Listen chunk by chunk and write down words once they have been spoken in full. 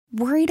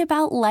Worried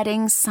about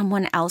letting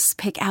someone else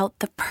pick out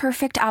the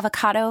perfect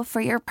avocado for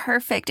your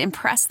perfect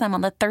impress them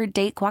on the third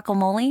date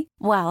guacamole?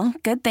 Well,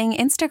 good thing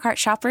Instacart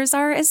shoppers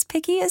are as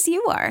picky as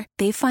you are.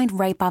 They find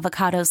ripe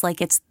avocados like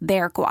it's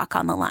their guac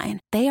on the line.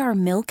 They are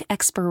milk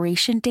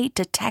expiration date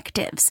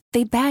detectives.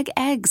 They bag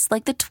eggs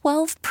like the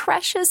 12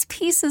 precious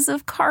pieces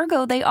of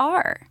cargo they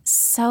are.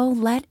 So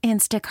let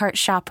Instacart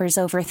shoppers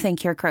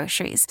overthink your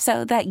groceries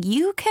so that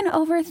you can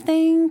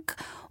overthink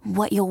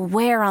what you'll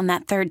wear on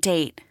that third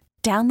date.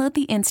 Download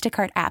the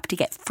Instacart app to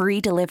get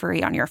free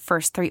delivery on your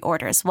first 3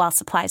 orders while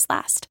supplies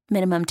last.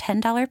 Minimum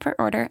 $10 per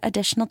order.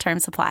 Additional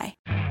terms apply.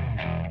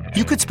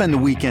 You could spend the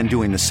weekend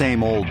doing the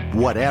same old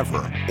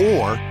whatever,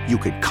 or you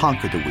could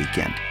conquer the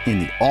weekend in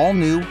the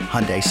all-new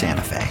Hyundai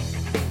Santa Fe.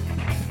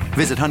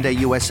 Visit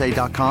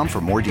HyundaiUSA.com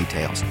for more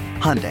details.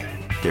 Hyundai,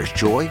 there's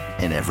joy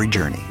in every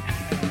journey.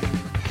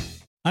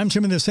 I'm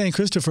Jim in the St.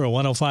 Christopher,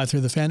 105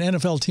 through the Fan.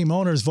 NFL team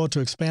owners vote to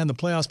expand the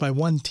playoffs by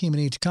 1 team in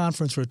each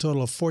conference for a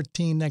total of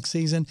 14 next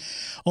season.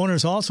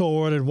 Owners also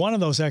awarded one of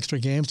those extra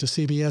games to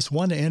CBS,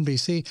 one to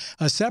NBC.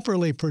 A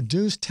separately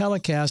produced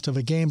telecast of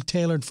a game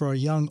tailored for a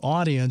young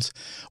audience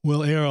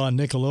will air on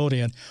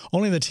Nickelodeon.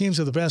 Only the teams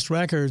with the best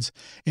records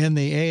in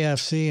the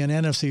AFC and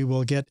NFC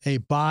will get a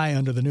bye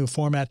under the new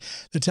format.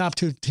 The top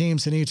 2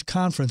 teams in each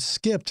conference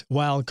skipped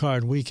Wild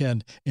Card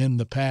Weekend in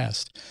the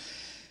past.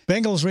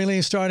 Bengals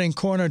release starting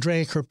corner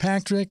Dre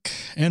Kirkpatrick.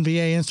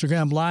 NBA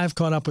Instagram Live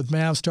caught up with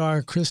Mavs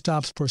star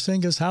Kristaps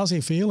Porzingis. How's he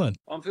feeling?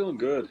 I'm feeling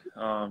good.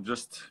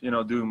 Just,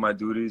 doing my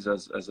duties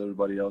as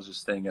everybody else,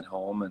 just staying at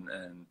home and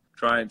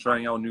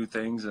trying out new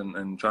things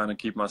and trying to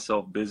keep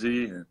myself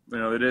busy. And,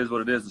 it is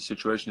what it is. The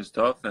situation is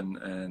tough,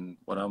 and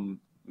what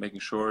I'm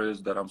making sure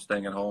is that I'm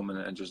staying at home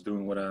and just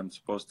doing what I'm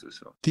supposed to.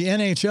 So the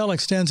NHL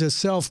extends its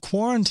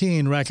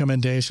self-quarantine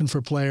recommendation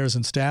for players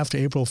and staff to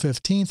April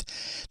 15th.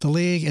 The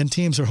league and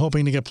teams are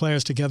hoping to get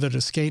players together to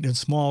skate in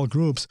small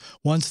groups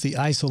once the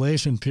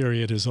isolation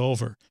period is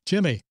over.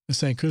 Jimmy,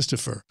 St.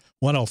 Christopher,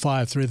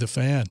 105.3 The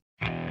Fan.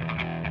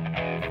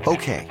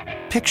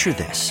 Okay, picture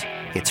this.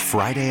 It's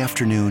Friday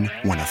afternoon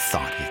when a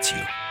thought hits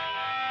you.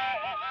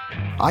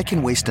 I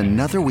can waste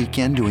another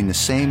weekend doing the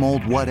same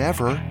old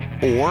whatever,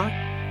 or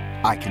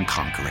I can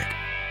conquer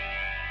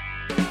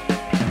it.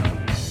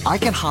 I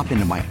can hop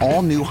into my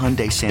all-new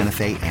Hyundai Santa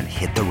Fe and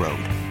hit the road.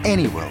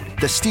 Any road.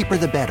 The steeper,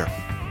 the better.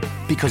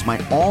 Because my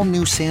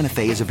all-new Santa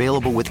Fe is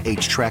available with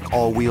H-Track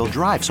all-wheel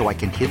drive, so I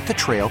can hit the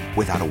trail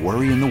without a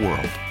worry in the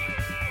world.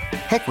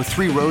 Heck, with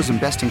 3 rows and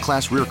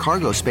best-in-class rear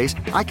cargo space,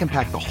 I can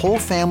pack the whole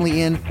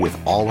family in with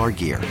all our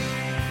gear.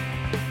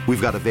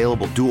 We've got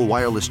available dual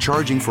wireless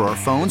charging for our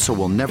phones, so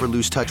we'll never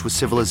lose touch with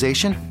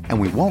civilization, and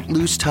we won't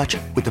lose touch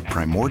with the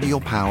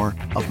primordial power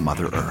of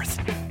Mother Earth.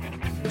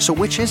 So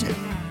which is it?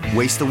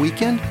 Waste the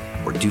weekend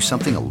or do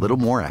something a little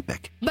more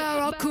epic?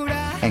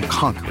 And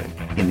conquer it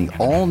in the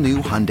all-new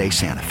Hyundai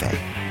Santa Fe.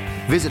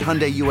 Visit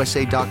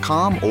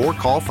HyundaiUSA.com or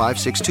call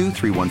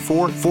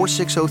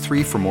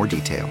 562-314-4603 for more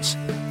details.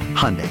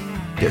 Hyundai,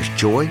 there's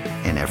joy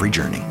in every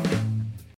journey.